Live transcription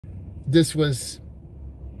this was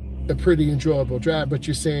a pretty enjoyable drive, but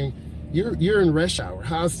you're saying you're in rush hour.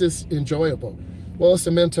 How's this enjoyable? Well, it's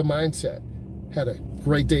a mental mindset. Had a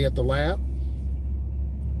great day at the lab.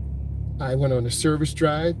 I went on a service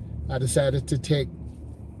drive. I decided to take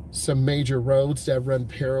some major roads that run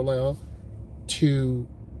parallel to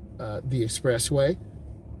the expressway.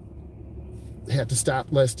 Had to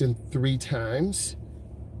stop less than 3 times.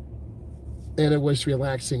 And it was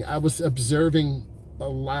relaxing. I was observing a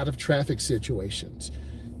lot of traffic situations.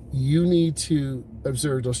 You need to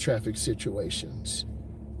observe those traffic situations.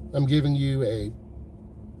 I'm giving you a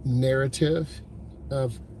narrative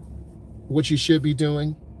of what you should be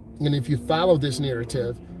doing. And if you follow this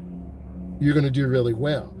narrative, you're going to do really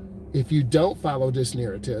well. If you don't follow this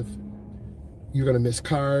narrative, you're going to miss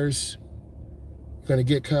cars. You're going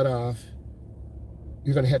to get cut off.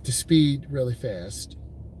 You're going to have to speed really fast.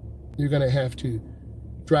 You're going to have to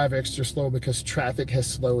drive extra slow because traffic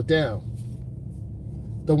has slowed down.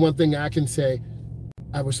 The one thing I can say,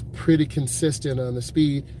 I was pretty consistent on the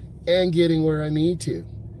speed and getting where I need to.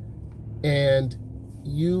 And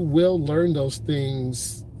you will learn those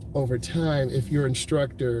things over time if your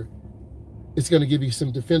instructor is going to give you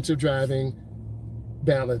some defensive driving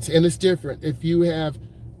balance. And it's different. If you have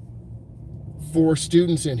 4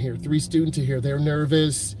 students in here, 3 students in here, they're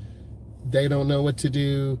nervous, they don't know what to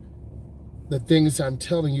do. The things I'm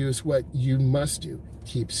telling you is what you must do.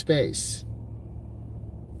 Keep space.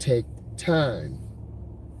 Take time.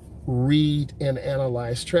 Read and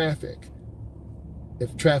analyze traffic.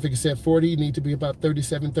 If traffic is at 40, you need to be about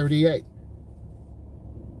 37, 38.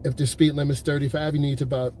 If the speed limit is 35, you need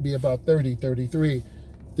to be about 30, 33.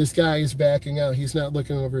 This guy is backing out. He's not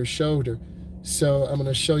looking over his shoulder. So I'm going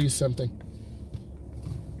to show you something.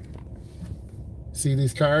 See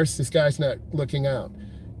these cars? This guy's not looking out.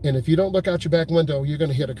 And if you don't look out your back window, you're going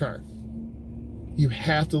to hit a car. You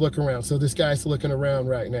have to look around. So this guy's looking around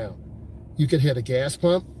right now. You could hit a gas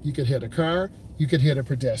pump. You could hit a car. You could hit a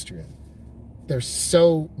pedestrian. There's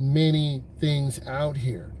so many things out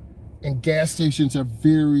here. And gas stations are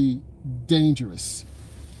very dangerous.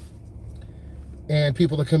 And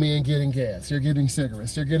people are coming in getting gas. They're getting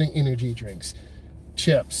cigarettes. They're getting energy drinks,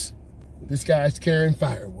 chips. This guy's carrying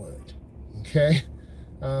firewood. Okay?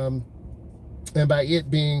 And by it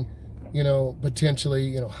being,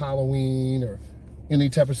 potentially, Halloween or any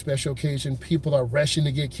type of special occasion, people are rushing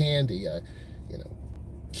to get candy.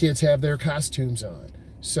 Kids have their costumes on.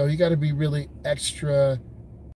 So you got to be really extra